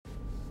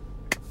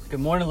Good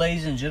morning,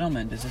 ladies and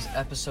gentlemen. This is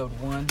episode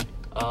 1.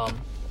 I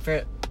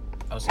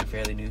would say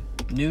fairly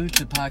new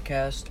to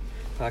podcasting,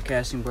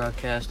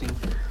 broadcasting,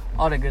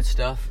 all that good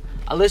stuff.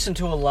 I listen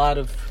to a lot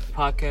of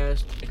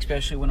podcasts,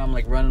 especially when I'm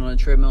like running on a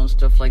treadmill and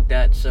stuff like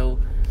that. So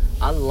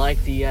I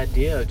like the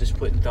idea of just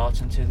putting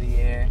thoughts into the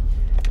air.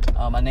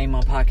 I name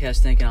my podcast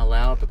Thinking Out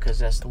Loud because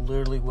that's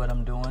literally what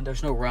I'm doing.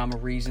 There's no rhyme or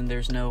reason.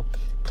 There's no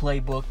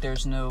playbook.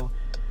 There's no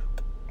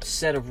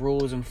set of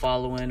rules I'm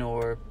following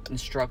or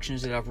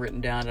instructions that I've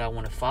written down that I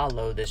want to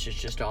follow. This is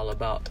just all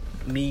about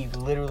me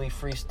literally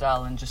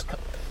freestyling, just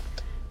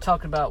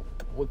talking about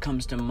what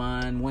comes to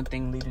mind, one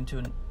thing leading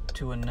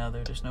to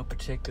another. There's no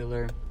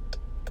particular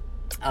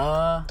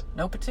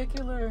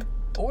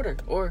order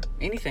or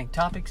anything,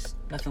 topics,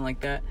 nothing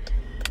like that.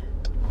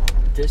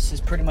 This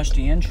is pretty much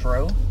the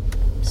intro.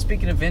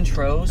 Speaking of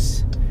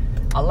intros,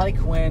 I like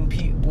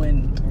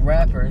when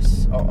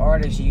rappers or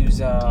artists use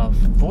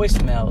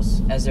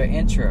voicemails as their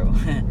intro.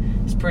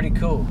 It's pretty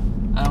cool.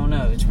 I don't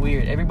know. It's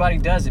weird. Everybody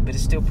does it, but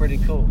it's still pretty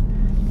cool.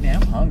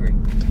 Man, I'm hungry.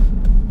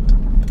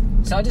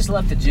 So I just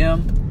left the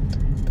gym.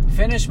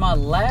 Finished my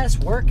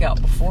last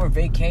workout before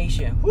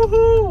vacation.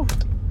 Woohoo!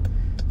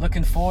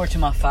 Looking forward to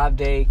my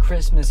 5-day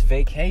Christmas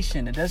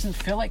vacation. It doesn't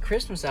feel like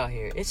Christmas out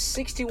here. It's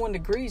 61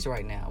 degrees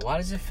right now. Why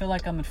does it feel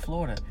like I'm in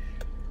Florida?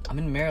 I'm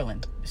in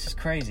Maryland. This is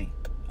crazy.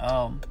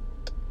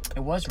 It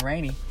was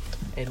rainy.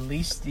 At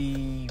least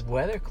the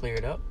weather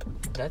cleared up.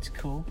 That's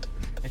cool.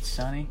 It's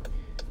sunny.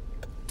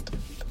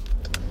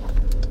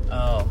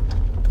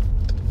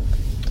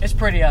 It's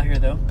pretty out here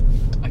though.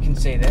 I can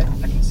say that.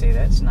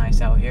 It's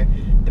nice out here.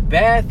 The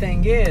bad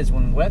thing is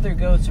when weather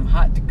goes from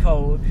hot to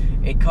cold,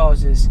 it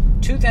causes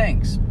two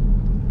things.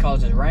 It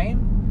causes rain,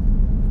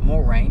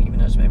 more rain, even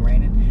though it's been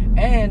raining,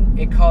 and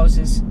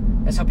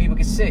that's how people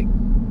get sick.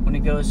 When it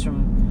goes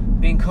from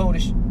being cold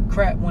as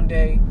crap one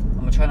day, I'm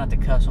going to try not to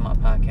cuss on my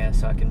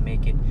podcast so I can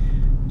make it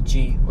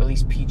G, or at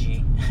least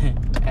PG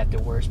at the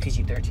worst,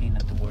 PG-13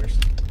 at the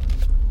worst.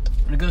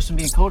 When it goes from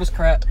being cold as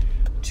crap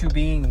to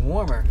being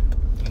warmer,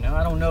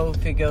 I don't know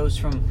if it goes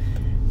from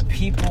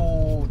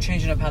people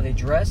changing up how they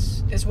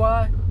dress is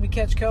why we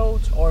catch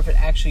colds, or if it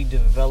actually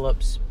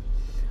develops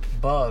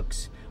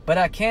bugs. But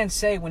I can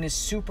say when it's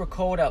super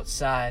cold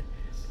outside,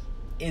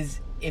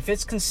 if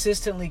it's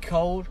consistently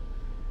cold,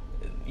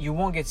 you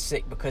won't get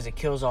sick because it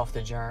kills off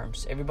the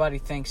germs. Everybody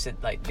thinks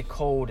that like the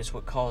cold is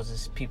what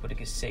causes people to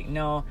get sick.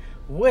 No,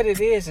 what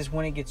it is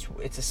when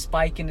it's a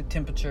spike in the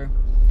temperature.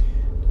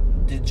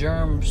 The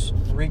germs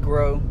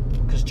regrow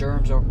because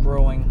germs are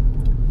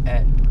growing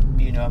at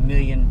a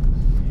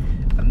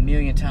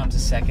million times a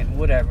second.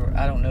 Whatever.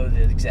 I don't know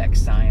the exact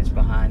science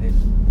behind it.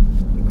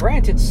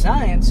 Granted,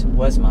 science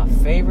was my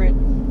favorite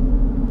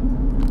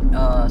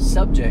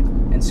subject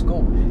in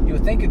school. You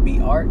would think it'd be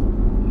art.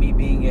 Me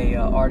being a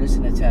artist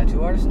and a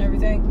tattoo artist and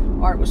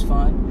everything, art was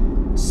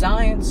fun.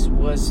 Science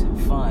was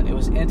fun. It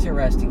was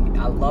interesting.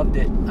 I loved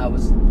it.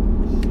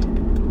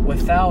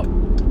 Without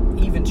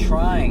even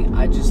trying,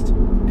 I just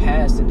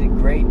passed and did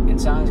great in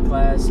science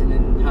class. And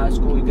in high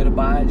school, you go to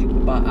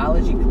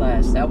biology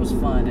class. That was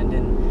fun. And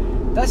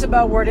then that's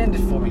about where it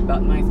ended for me,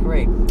 about 9th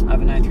grade. I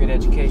have a 9th grade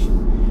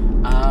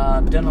education.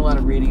 I've done a lot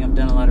of reading. I've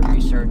done a lot of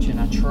research. And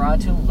I try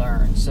to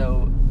learn.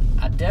 So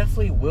I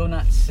definitely will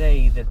not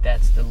say that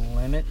that's the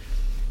limit.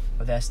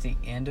 Or that's the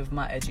end of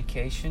my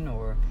education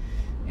or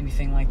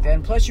anything like that.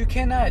 And plus, you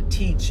cannot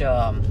teach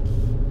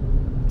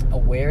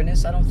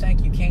awareness. I don't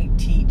think you can't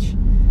teach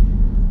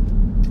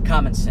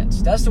common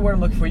sense. That's the word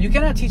I'm looking for. You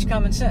cannot teach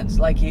common sense.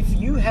 Like, if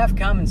you have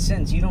common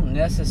sense, you don't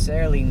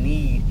necessarily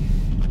need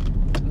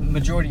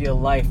majority of your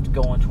life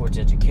going towards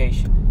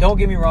education. Don't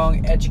get me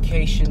wrong.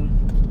 Education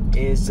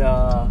is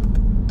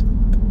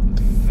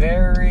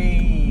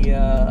very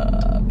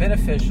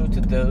beneficial to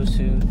those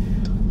who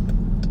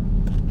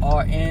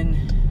are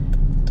in...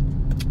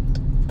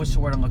 What's the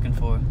word I'm looking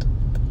for?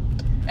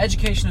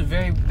 Education is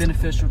very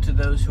beneficial to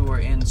those who are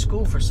in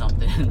school for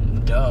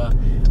something. Duh.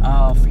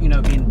 Being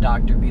a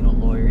doctor, being a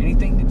lawyer,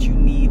 anything that you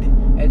need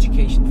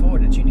education for,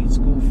 that you need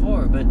school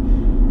for. But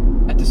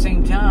at the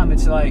same time,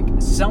 it's like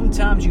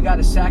sometimes you got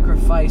to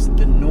sacrifice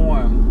the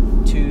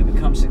norm to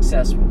become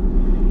successful.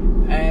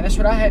 And that's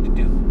what I had to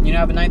do. I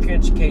have a 9th grade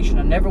education.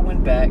 I never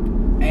went back.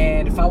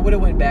 And if I would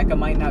have went back, I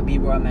might not be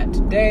where I'm at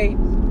today.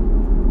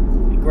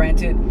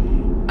 Granted,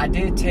 I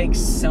did take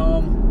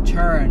some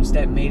turns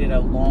that made it a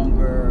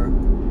longer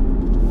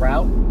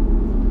route,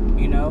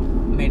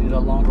 made it a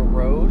longer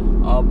road,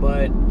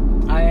 but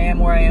I am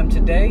where I am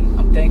today.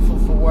 I'm thankful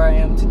for where I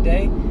am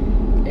today.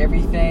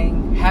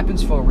 Everything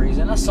happens for a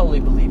reason. I solely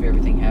believe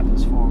everything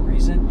happens for a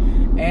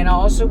reason, and I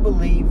also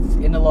believe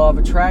in the law of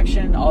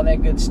attraction, all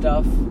that good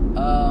stuff.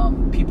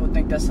 People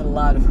think that's a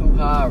lot of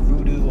hoo-ha or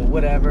voodoo or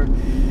whatever.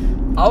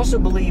 I also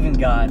believe in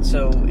God,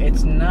 so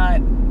it's not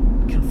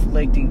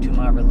conflicting to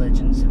my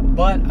religions,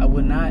 but I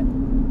would not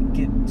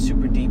get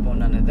super deep on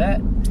none of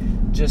that.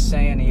 Just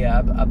saying,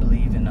 yeah, I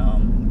believe in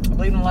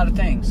a lot of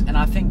things, and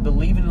I think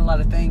believing in a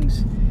lot of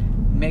things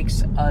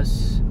makes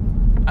us,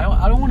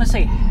 I don't want to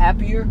say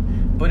happier,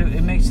 but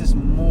it makes us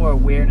more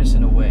awareness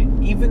in a way.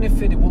 Even if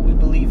what we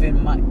believe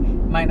in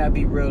might not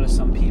be real to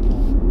some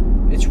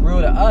people, it's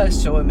real to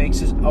us, so it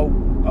makes us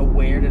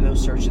aware to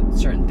those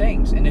certain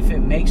things. And if it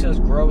makes us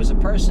grow as a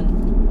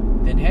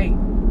person, then hey,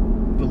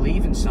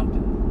 believe in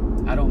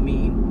something. I don't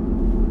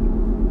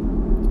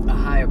mean a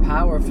higher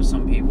power for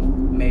some people.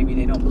 Maybe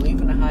they don't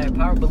believe in a higher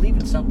power. Believe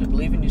in something.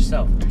 Believe in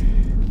yourself.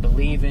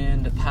 Believe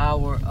in the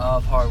power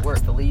of hard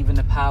work. Believe in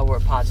the power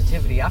of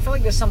positivity. I feel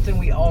like there's something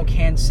we all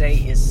can say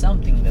is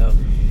something, though.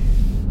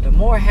 The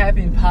more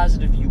happy and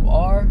positive you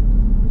are,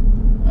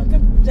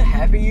 the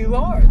happier you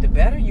are, the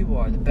better you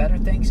are, the better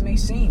things may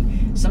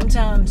seem.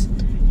 Sometimes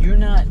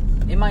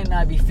it might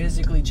not be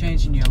physically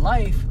changing your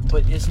life,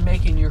 but it's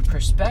making your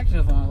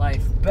perspective on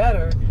life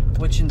better,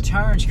 which in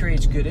turn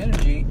creates good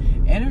energy.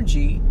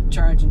 Energy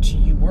turns into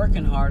you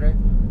working harder.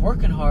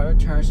 Working harder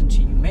turns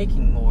into you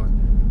making more.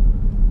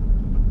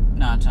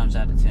 9 times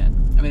out of 10. I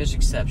mean, there's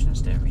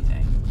exceptions to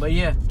everything. But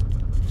yeah,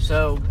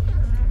 so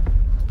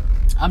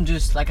I'm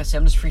just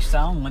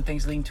freestyling. One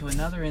thing's leading to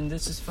another, and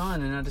this is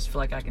fun, and I just feel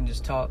like I can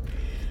just talk.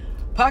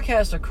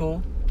 Podcasts are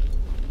cool.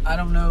 I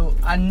don't know.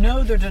 I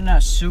know they're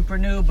not super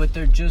new, but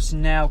they're just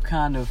now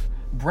kind of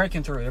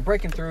breaking through. They're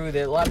breaking through.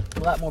 There are a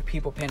lot more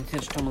people paying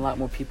attention to them. A lot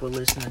more people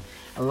listening.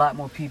 A lot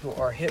more people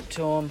are hip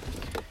to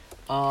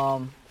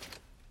them.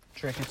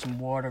 Drinking some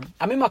water.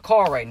 I'm in my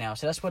car right now,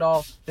 so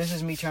this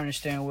is me turning the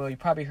steering wheel. You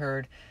probably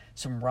heard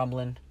some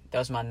rumbling. That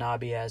was my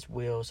knobby ass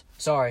wheels.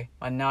 Sorry,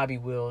 my knobby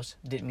wheels.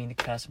 Didn't mean to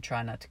cuss. I'm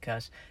trying not to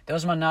cuss. That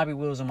was my knobby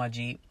wheels on my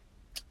Jeep.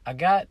 I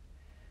got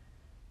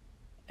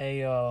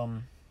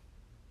I'm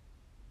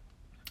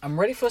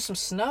ready for some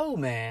snow,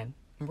 man.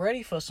 I'm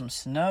ready for some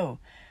snow.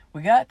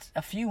 We got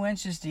a few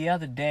inches the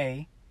other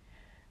day.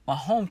 My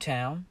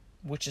hometown,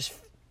 which is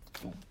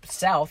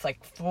south,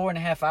 like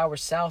 4.5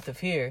 hours south of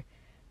here,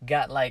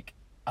 got like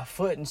a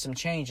foot and some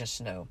change of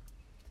snow.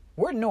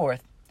 We're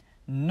north.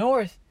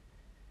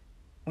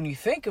 When you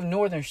think of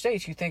northern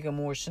states, you think of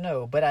more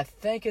snow. But I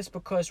think it's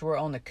because we're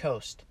on the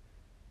coast.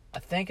 I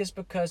think it's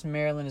because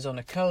Maryland is on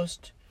the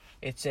coast.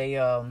 It's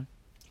a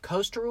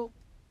coastal.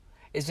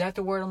 Is that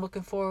the word I'm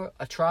looking for?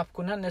 A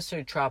tropical? Not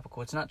necessarily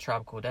tropical. It's not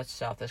tropical. That's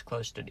south. That's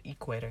close to the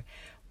equator.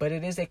 But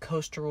it is a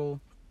coastal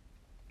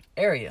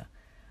area.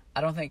 I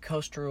don't think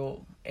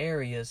coastal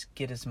areas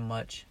get as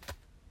much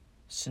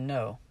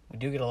snow. We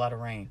do get a lot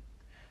of rain.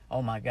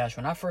 Oh my gosh.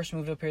 When I first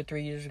moved up here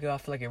 3 years ago, I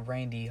feel like it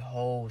rained the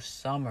whole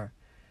summer.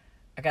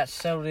 I got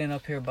settled in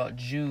up here about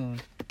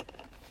June.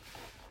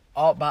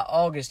 By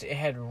August, it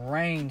had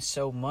rained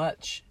so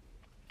much.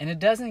 And it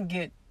doesn't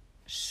get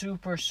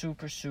super,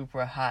 super,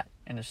 super hot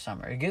in the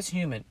summer. It gets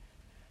humid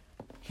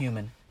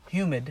in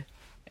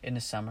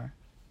the summer.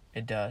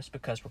 It does,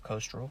 because we're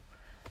coastal,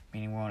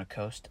 meaning we're on a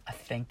coast. I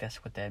think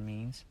that's what that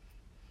means.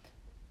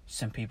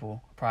 Some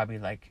people are probably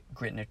like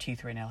gritting their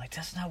teeth right now, like,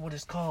 that's not what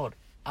it's called.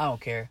 I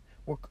don't care.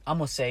 I'm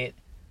going to say it.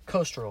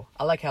 Coastal.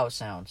 I like how it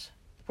sounds.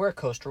 We're a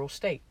coastal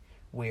state.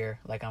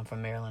 I'm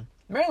from Maryland.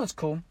 Maryland's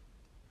cool.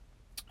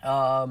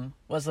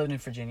 Was living in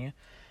Virginia.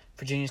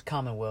 Virginia's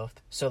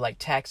Commonwealth. So, like,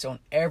 tax on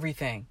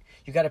everything.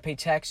 You got to pay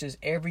taxes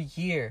every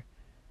year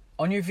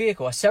on your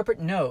vehicle. A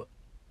separate note.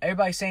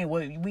 Everybody's saying,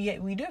 well,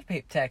 we do have to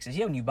pay taxes.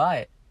 Yeah, when you buy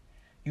it.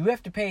 You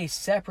have to pay a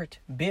separate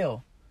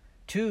bill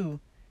to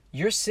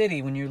your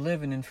city when you're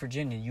living in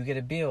Virginia. You get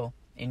a bill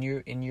in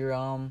your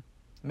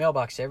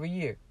mailbox every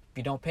year. If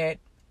you don't pay it,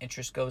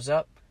 interest goes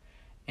up.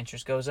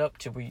 Interest goes up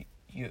to where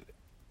you.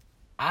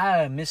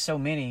 I missed so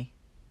many.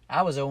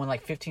 I was owing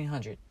like $1,500.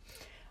 I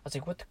was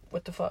like, what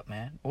the fuck,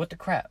 man? What the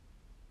crap?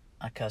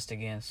 I cussed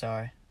again.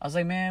 Sorry. I was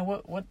like, man,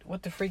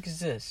 what the freak is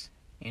this?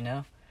 You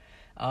know.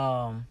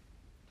 I'm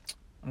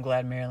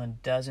glad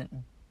Maryland doesn't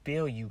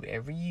bill you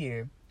every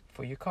year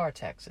for your car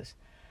taxes.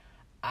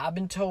 I've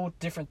been told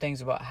different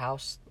things about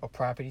house or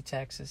property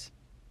taxes.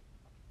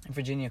 In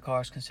Virginia,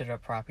 cars considered a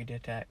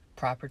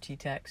property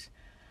tax.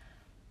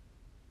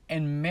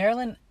 In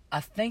Maryland, I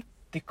think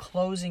the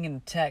closing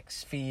and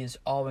tax fee is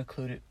all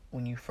included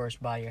when you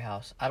first buy your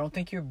house. I don't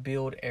think you're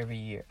billed every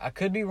year. I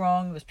could be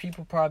wrong. There's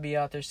people probably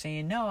out there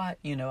saying, no, I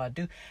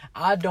do.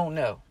 I don't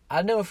know.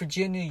 I know in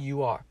Virginia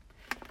you are.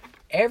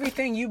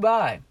 Everything you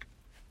buy,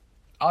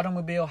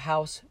 automobile,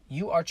 house,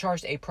 you are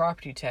charged a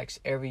property tax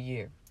every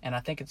year. And I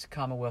think it's a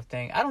Commonwealth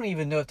thing. I don't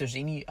even know if there's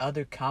any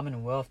other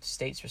Commonwealth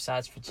states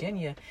besides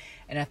Virginia.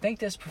 And I think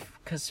that's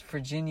because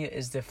Virginia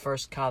is the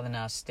first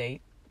colonized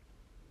state.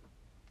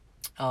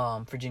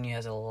 Virginia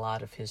has a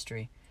lot of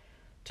history,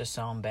 to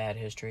some bad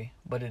history,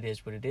 but it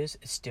is what it is.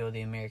 It's still the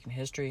American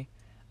history.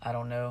 I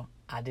don't know.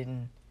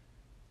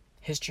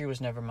 History was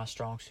never my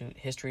strong suit.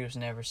 History was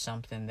never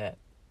something that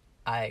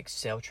I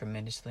excelled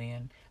tremendously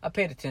in. I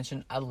paid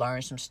attention. I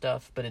learned some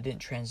stuff, but it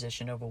didn't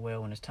transition over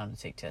well when it's time to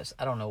take tests.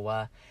 I don't know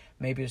why.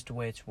 Maybe it's the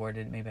way it's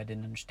worded. Maybe I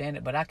didn't understand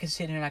it. But I can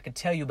sit here and I can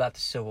tell you about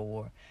the Civil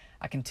War.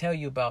 I can tell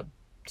you about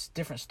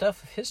different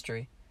stuff of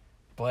history,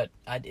 but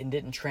it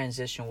didn't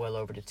transition well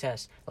over the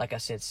test. Like I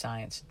said,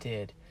 science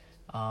did.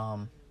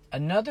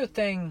 Another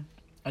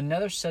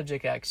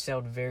subject I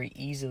excelled very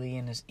easily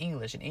in is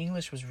English. And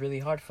English was really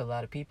hard for a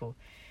lot of people.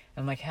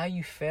 And like, how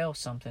you fail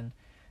something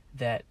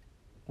that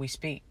we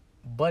speak.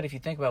 But if you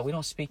think about it, we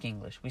don't speak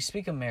English. We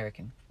speak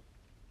American.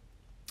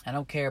 I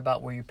don't care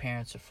about where your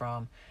parents are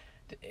from.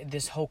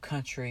 This whole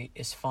country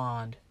is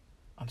found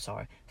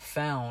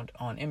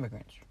on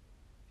immigrants.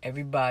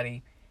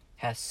 Everybody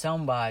has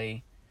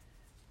somebody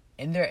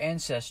in their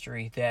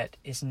ancestry that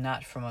is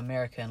not from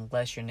America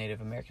unless you're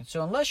Native American.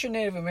 So unless you're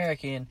Native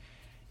American,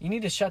 you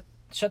need to shut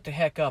the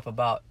heck up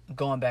about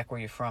going back where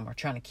you're from or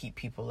trying to keep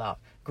people out.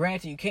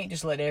 Granted, you can't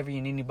just let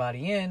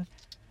anybody in,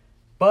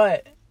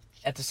 but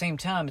at the same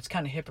time, it's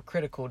kind of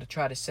hypocritical to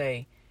try to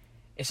say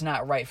it's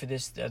not right for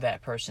this or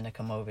that person to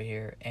come over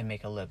here and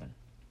make a living.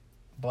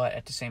 But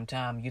at the same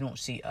time, you don't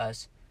see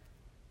us.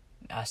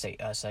 I say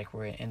us like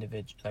we're an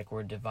individual, like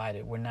we're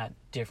divided. We're not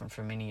different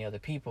from any other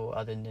people,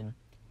 other than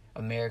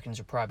Americans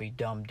are probably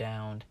dumbed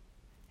down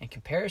in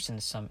comparison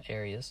to some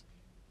areas.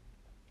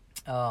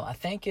 I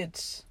think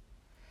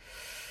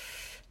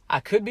I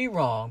could be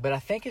wrong, but I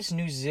think it's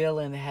New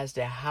Zealand that has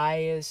the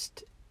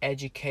highest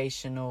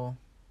educational,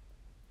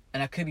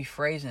 and I could be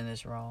phrasing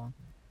this wrong,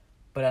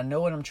 but I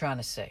know what I'm trying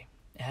to say.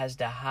 It has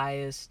the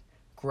highest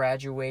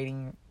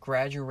graduating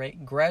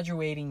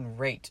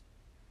rate.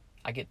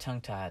 I get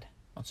tongue-tied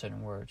on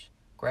certain words.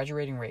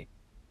 Graduating rate,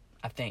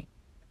 I think.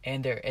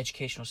 And their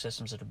educational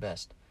systems are the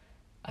best,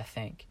 I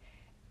think.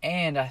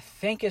 And I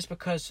think it's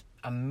because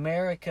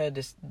America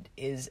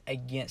is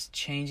against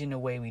changing the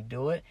way we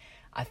do it.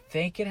 I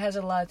think it has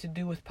a lot to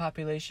do with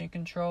population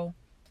control.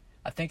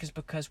 I think it's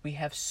because we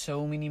have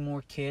so many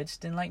more kids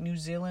than like New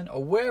Zealand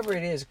or wherever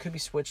it is. It could be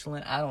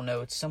Switzerland. I don't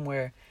know. It's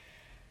somewhere.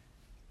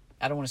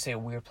 I don't want to say a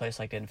weird place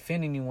like that and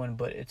offend anyone,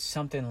 but it's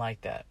something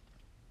like that.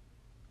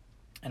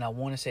 And I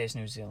want to say it's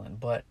New Zealand,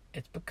 but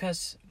it's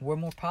because we're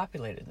more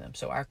populated than them.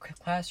 So our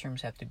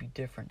classrooms have to be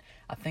different.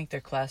 I think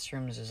their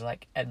classrooms is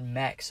like at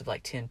max of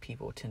like 10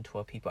 people, 10,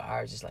 12 people.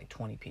 Ours is like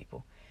 20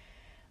 people.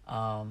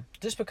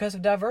 Just because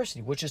of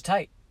diversity, which is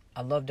tight.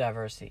 I love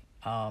diversity.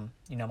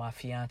 My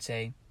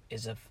fiance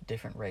is of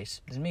different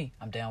race than me.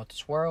 I'm down with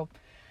this world.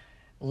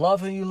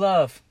 Love who you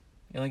love.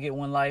 You only get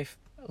one life.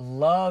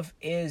 Love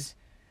is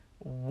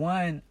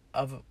one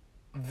of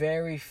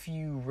very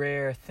few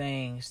rare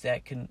things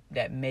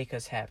that make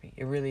us happy.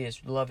 It really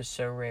is. Love is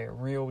so rare.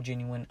 Real,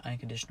 genuine,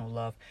 unconditional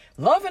love.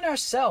 Loving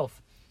ourselves,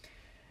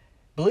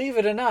 believe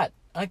it or not,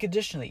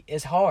 unconditionally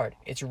is hard.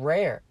 It's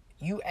rare.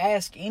 You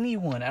ask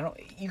anyone.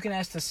 You can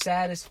ask the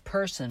saddest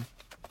person,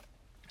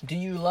 do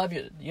you love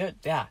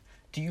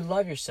do you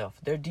love yourself?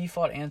 Their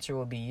default answer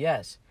will be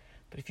yes.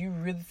 But if you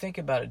really think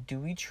about it, do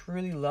we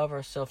truly love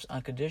ourselves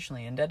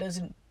unconditionally? And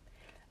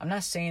I'm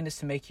not saying this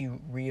to make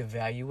you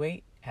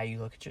reevaluate how you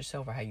look at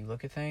yourself or how you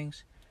look at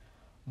things,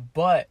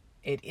 but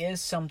it is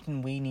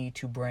something we need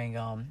to bring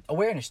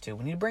awareness to.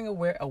 We need to bring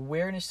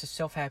awareness to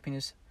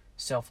self-happiness,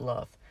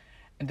 self-love.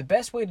 And the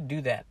best way to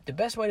do that, the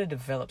best way to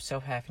develop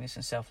self-happiness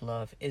and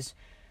self-love is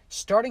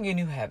starting a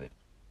new habit.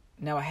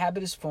 Now, a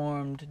habit is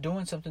formed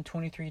doing something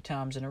 23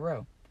 times in a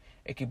row.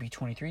 It could be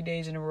 23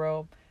 days in a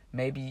row.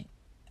 Maybe,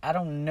 I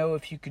don't know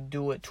if you could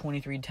do it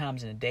 23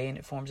 times in a day and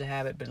it forms a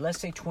habit, but let's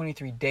say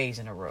 23 days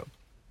in a row.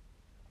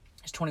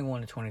 It's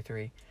 21 to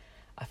 23.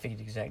 I figured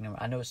the exact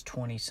number. I know it's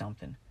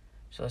 20-something.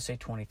 So let's say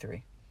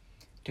 23.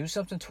 Do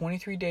something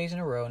 23 days in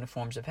a row and it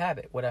forms a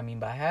habit. What I mean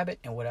by habit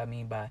and what I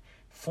mean by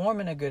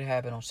forming a good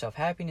habit on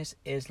self-happiness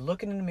is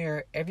looking in the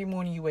mirror every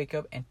morning you wake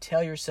up and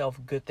tell yourself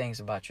good things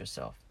about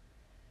yourself.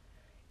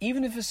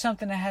 Even if it's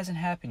something that hasn't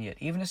happened yet.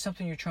 Even if it's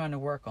something you're trying to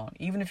work on.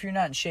 Even if you're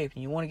not in shape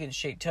and you want to get in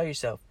shape, tell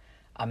yourself,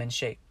 I'm in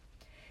shape.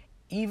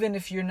 Even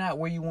if you're not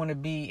where you want to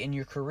be in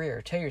your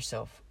career, tell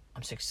yourself,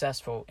 I'm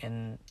successful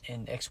in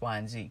X, Y,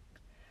 and Z.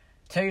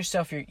 Tell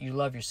yourself you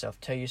love yourself.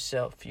 Tell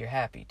yourself you're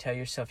happy. Tell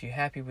yourself you're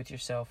happy with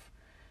yourself.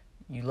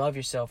 You love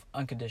yourself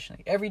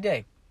unconditionally every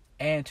day.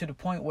 And to the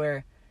point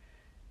where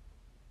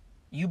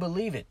you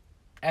believe it.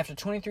 After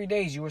 23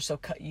 days, you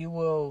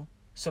will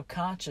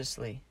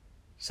subconsciously,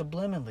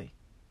 subliminally,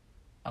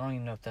 I don't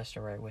even know if that's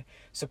the right way,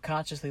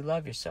 subconsciously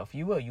love yourself.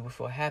 You will. You will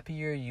feel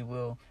happier. You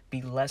will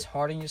be less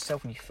hard on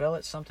yourself when you fail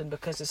at something,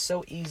 because it's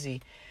so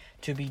easy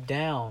to be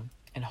down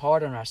and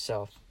hard on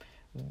ourselves.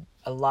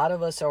 A lot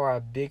of us are our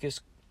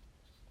biggest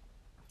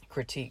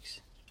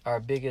critiques, our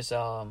biggest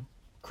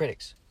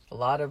critics. A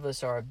lot of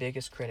us are our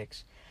biggest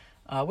critics,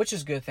 which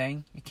is a good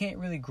thing. You can't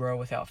really grow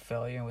without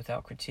failure and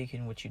without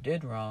critiquing what you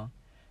did wrong,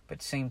 but at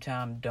the same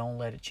time, don't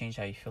let it change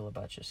how you feel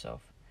about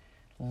yourself.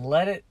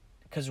 Let it,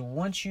 because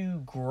once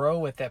you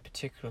grow at that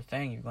particular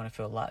thing, you're going to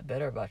feel a lot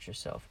better about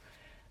yourself.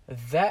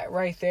 That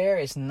right there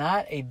is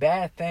not a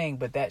bad thing,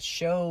 but that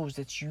shows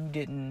that you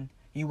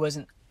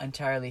wasn't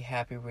entirely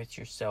happy with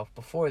yourself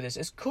before this.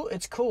 It's cool.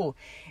 It's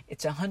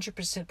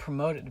 100%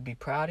 promoted to be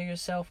proud of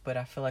yourself, but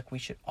I feel like we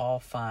should all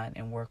find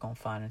and work on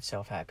finding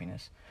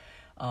self-happiness.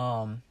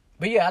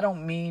 But yeah, I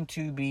don't mean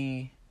to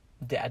be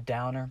a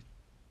downer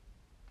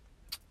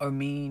or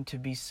mean to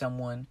be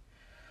someone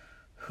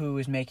who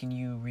is making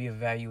you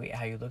reevaluate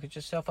how you look at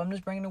yourself. I'm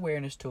just bringing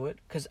awareness to it,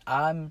 because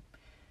I'm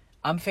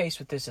faced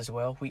with this as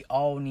well. We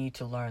all need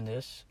to learn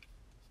this.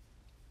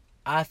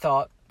 I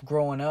thought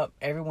growing up,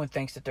 everyone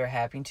thinks that they're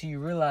happy until you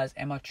realize,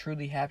 am I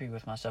truly happy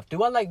with myself?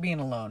 Do I like being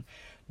alone?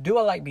 Do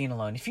I like being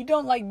alone? If you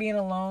don't like being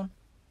alone,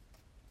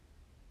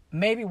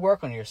 maybe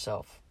work on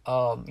yourself.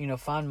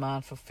 Find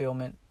mind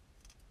fulfillment.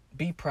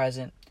 Be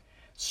present.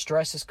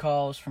 Stress is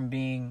caused from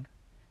being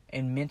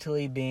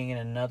mentally being in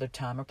another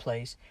time or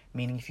place.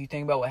 Meaning, if you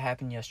think about what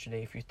happened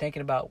yesterday, if you're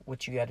thinking about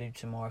what you got to do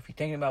tomorrow, if you're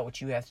thinking about what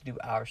you have to do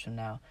hours from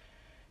now,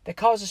 that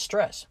causes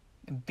stress.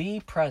 Be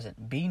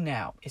present. Be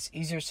now. It's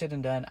easier said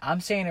than done.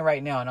 I'm saying it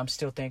right now, and I'm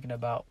still thinking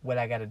about what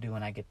I got to do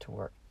when I get to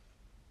work.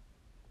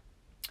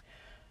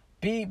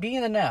 Be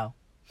in the now.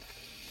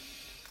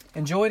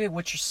 Enjoy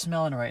what you're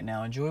smelling right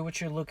now. Enjoy what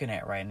you're looking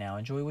at right now.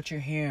 Enjoy what you're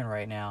hearing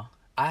right now.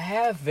 I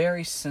have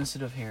very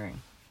sensitive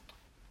hearing.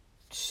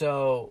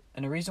 So,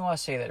 and the reason why I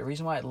say that, the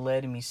reason why it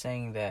led to me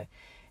saying that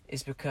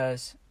is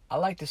because I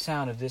like the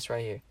sound of this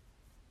right here.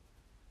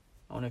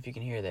 I don't know if you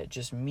can hear that.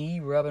 Just me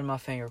rubbing my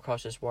finger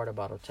across this water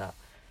bottle top.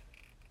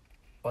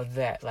 Or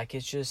that. Like,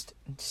 it's just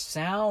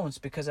sounds,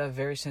 because I have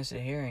very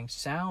sensitive hearing.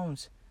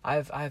 Sounds, I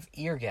have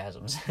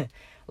eargasms.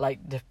 Like,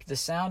 the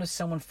sound of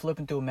someone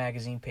flipping through a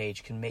magazine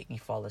page can make me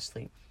fall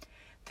asleep.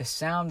 The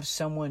sound of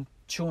someone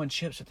chewing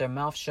chips with their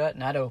mouth shut,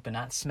 not open,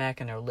 not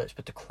smacking their lips,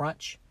 but the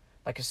crunch.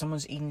 Like if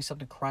someone's eating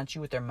something crunchy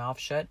with their mouth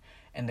shut,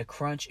 and the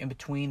crunch in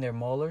between their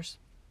molars.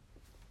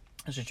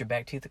 That's what your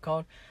back teeth are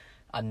called.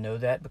 I know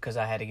that because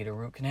I had to get a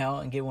root canal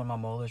and get one of my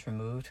molars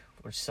removed,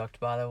 which sucked,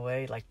 by the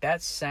way. Like,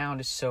 that sound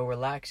is so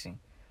relaxing.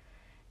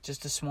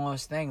 Just the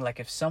smallest thing. Like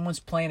if someone's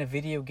playing a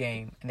video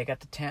game and they got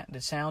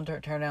the sound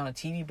turned down on the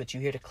TV, but you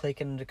hear the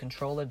clicking of the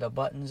controller, the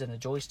buttons, and the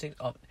joystick.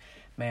 Oh,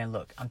 man,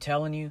 look, I'm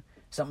telling you,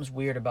 something's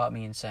weird about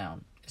me in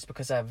sound. It's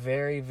because I have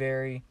very,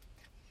 very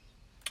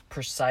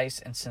precise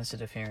and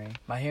sensitive hearing.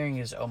 My hearing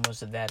is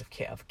almost that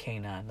of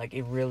canine. Like,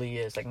 it really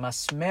is. Like, my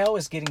smell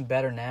is getting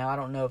better now. I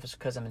don't know if it's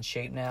because I'm in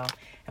shape now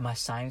and my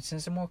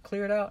sinuses are more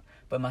cleared out,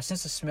 but my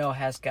sense of smell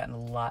has gotten a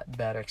lot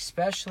better.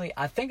 Especially,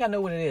 I think I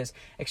know what it is,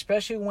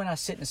 especially when I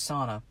sit in a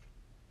sauna.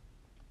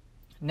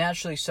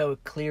 Naturally, so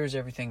it clears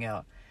everything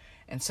out.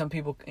 And some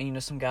people,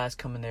 some guys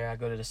come in there. I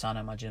go to the sauna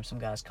at my gym. Some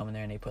guys come in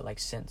there and they put like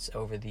scents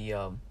over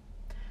the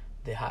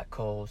hot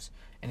coals,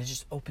 and it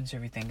just opens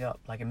everything up.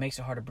 Like, it makes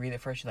it hard to breathe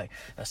at first. You're like,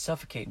 that's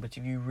suffocating. But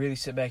if you really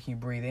sit back and you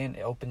breathe in,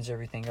 it opens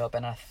everything up.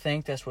 And I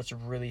think that's what's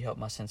really helped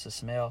my sense of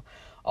smell.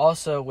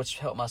 Also, what's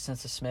helped my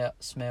sense of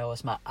smell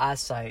is my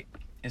eyesight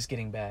is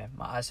getting bad.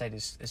 My eyesight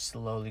is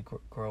slowly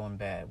growing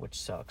bad, which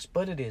sucks.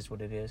 But it is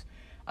what it is.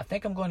 I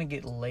think I'm going to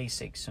get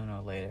LASIK sooner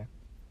or later.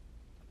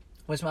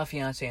 Once my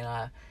fiance and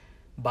I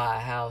buy a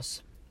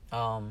house,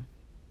 I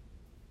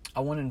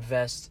want to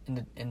invest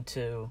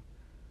into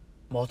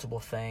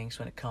multiple things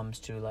when it comes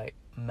to like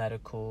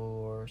medical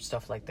or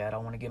stuff like that. I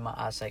want to get my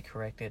eyesight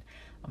corrected.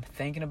 I'm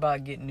thinking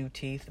about getting new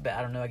teeth, but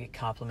I don't know. I get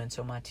compliments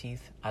on my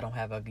teeth. I don't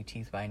have ugly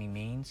teeth by any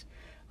means,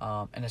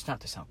 and it's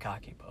not to sound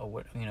cocky,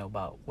 or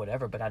about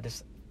whatever. But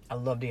I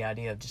love the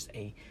idea of just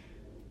a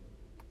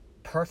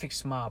perfect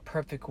smile,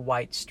 perfect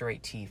white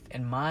straight teeth.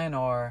 And mine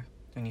are,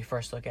 when you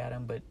first look at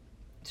them, but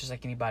just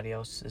like anybody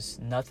else,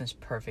 nothing's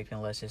perfect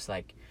unless it's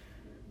like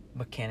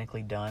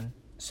mechanically done.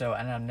 So,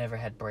 and I've never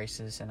had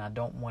braces, and I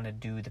don't want to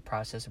do the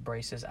process of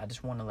braces. I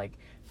just want to like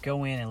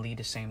go in and lead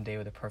the same day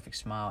with a perfect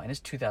smile. And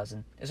it's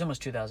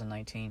almost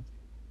 2019.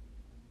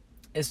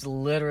 It's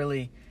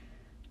literally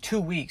 2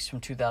 weeks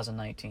from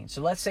 2019.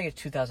 So let's say it's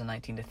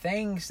 2019. The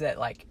things that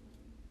like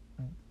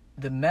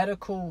the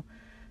medical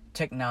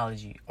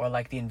technology, or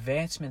like the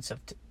advancements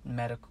of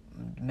medical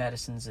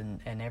medicines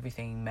and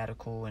everything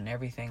medical and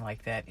everything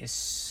like that, is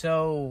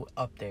so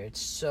up there.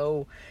 It's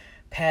so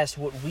past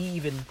what we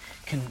even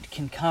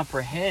can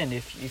comprehend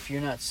if you're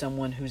not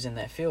someone who's in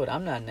that field.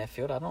 I'm not in that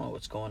field. I don't know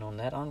what's going on in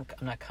that. I'm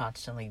not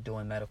constantly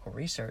doing medical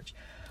research.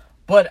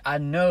 But I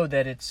know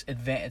that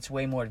it's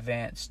way more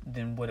advanced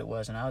than what it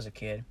was when I was a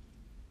kid.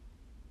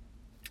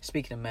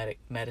 Speaking of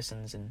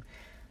medicines and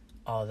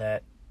all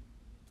that,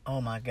 oh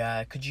my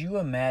God, could you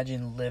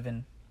imagine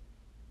living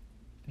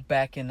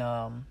back in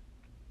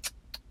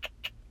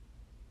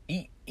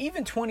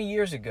even 20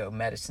 years ago?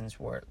 Medicines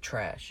were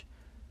trash.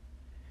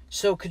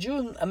 So could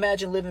you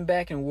imagine living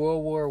back in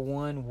World War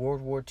I,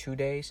 World War II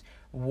days?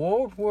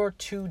 World War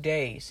II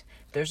days.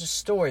 There's a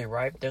story,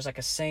 right? There's like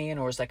a saying,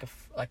 or it's like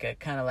a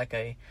kind of like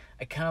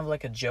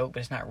a joke,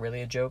 but it's not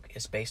really a joke.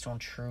 It's based on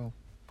true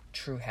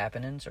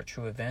happenings or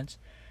true events.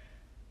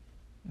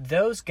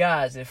 Those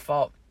guys that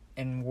fought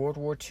in World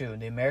War II,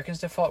 the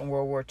Americans that fought in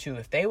World War II,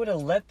 if they would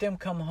have let them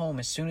come home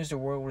as soon as the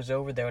war was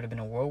over, there would have been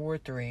a World War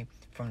III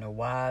from their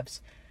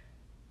wives'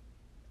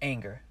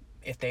 anger.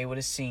 If they would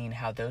have seen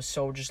how those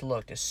soldiers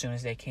looked as soon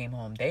as they came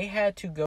home. They had to go